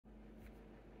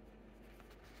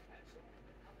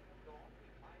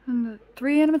And the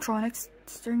three animatronics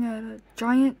staring at a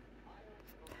giant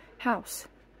house.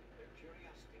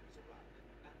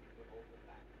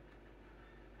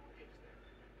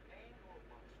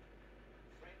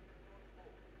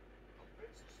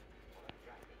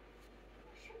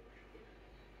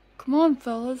 Come on,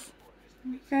 fellas.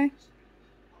 Okay.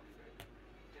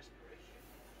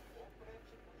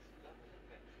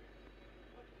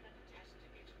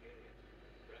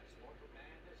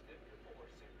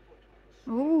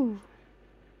 Oh.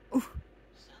 Ooh.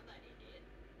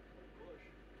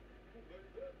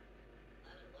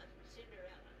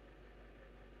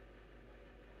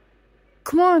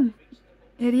 Come on,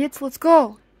 idiots, let's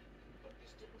go.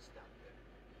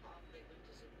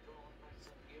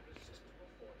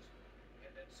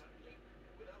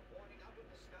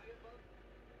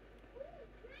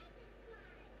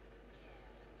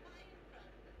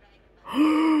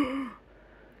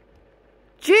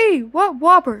 Gee, what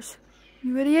whoppers?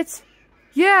 You idiots.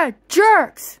 Yeah,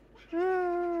 jerks.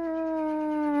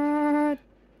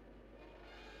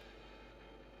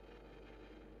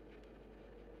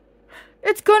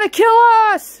 It's gonna kill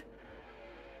us!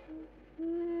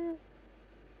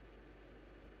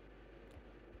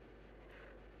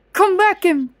 Come back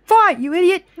and fight, you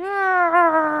idiot!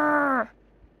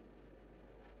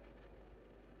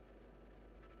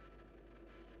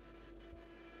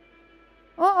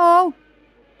 Uh-oh!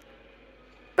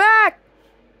 Back!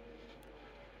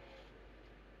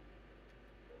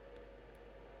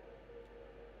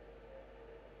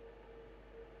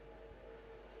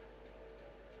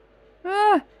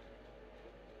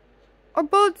 Our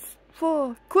boat's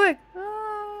full. Quick!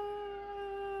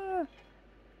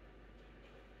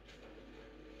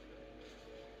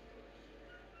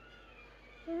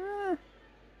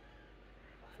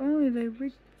 Finally, they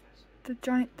reached the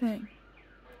giant thing.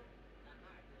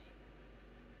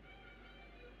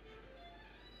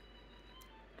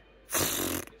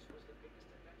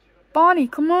 Bonnie,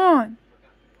 come on!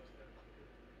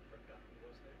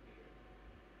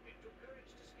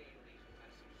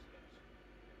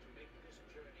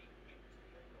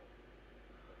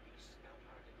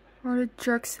 Hearted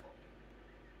jerks.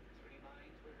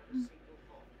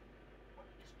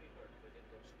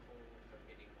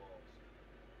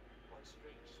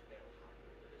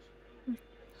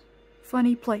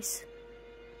 Funny place.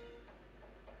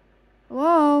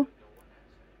 Hello?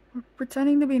 We're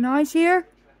pretending to be nice here?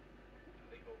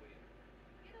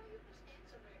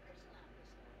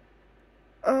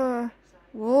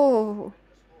 Whoa.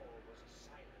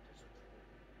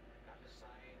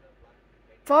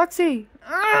 Foxy!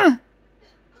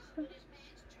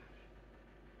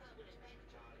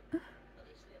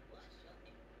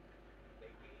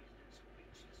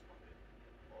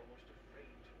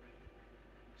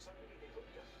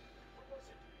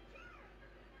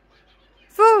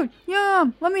 Food!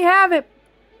 Yum! Let me have it!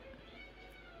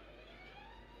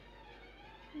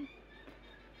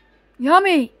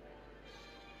 Yummy!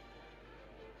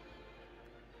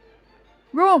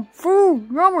 Rum! Food!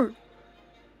 Rummer!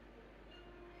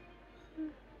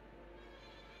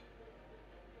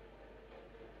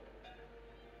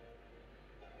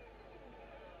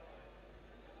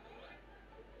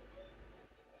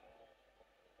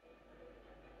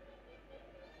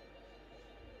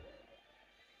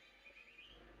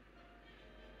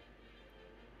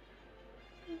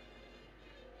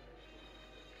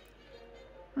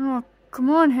 Oh, come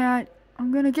on, Hat.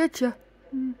 I'm gonna get you.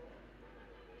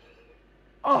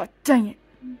 Oh, dang it.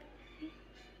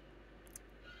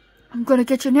 I'm gonna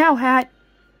get you now, Hat.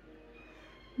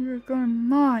 You're gonna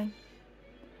mine.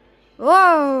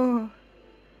 Whoa!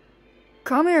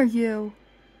 Come here, you.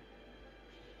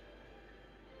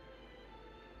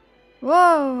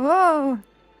 Whoa, whoa.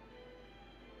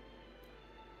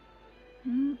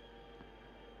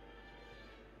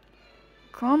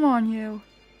 Come on, you.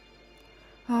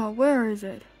 Oh, where is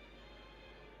it?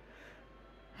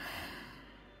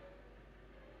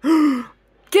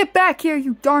 Get back here,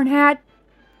 you darn hat!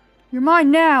 You're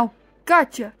mine now.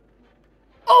 Gotcha.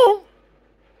 Oh!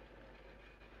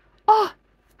 Oh,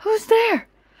 who's there?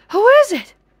 Who is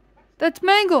it? That's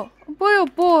Mangle. Oh boy, oh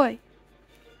boy.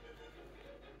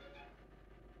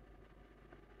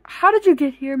 How did you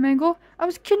get here, Mangle? I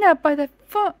was kidnapped by that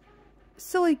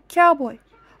silly cowboy.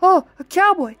 Oh, a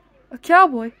cowboy. A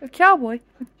cowboy. A cowboy.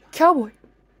 A cowboy.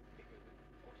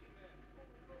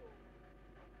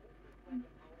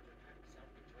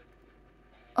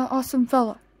 Awesome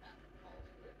fella.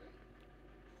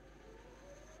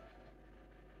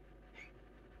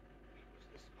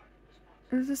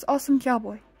 There's this awesome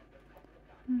cowboy.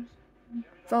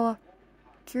 Fella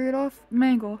carried off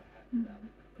Mangle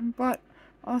and brought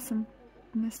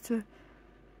awesomeness to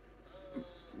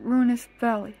ruinous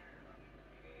valley.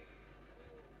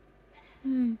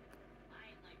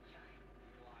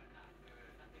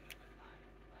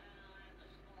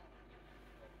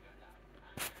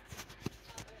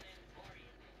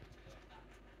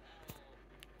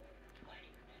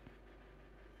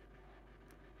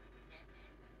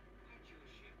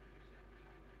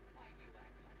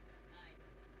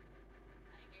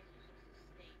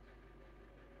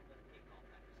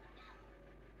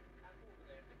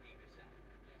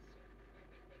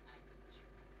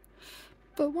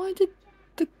 But why did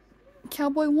the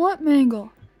cowboy want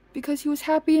Mangle? Because he was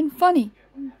happy and funny.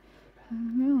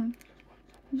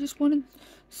 He just wanted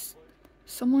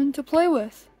someone to play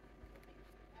with.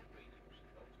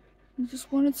 He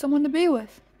just wanted someone to be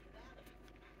with.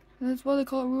 That's why they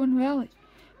call it Ruined Valley.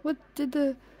 What did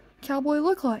the cowboy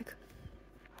look like?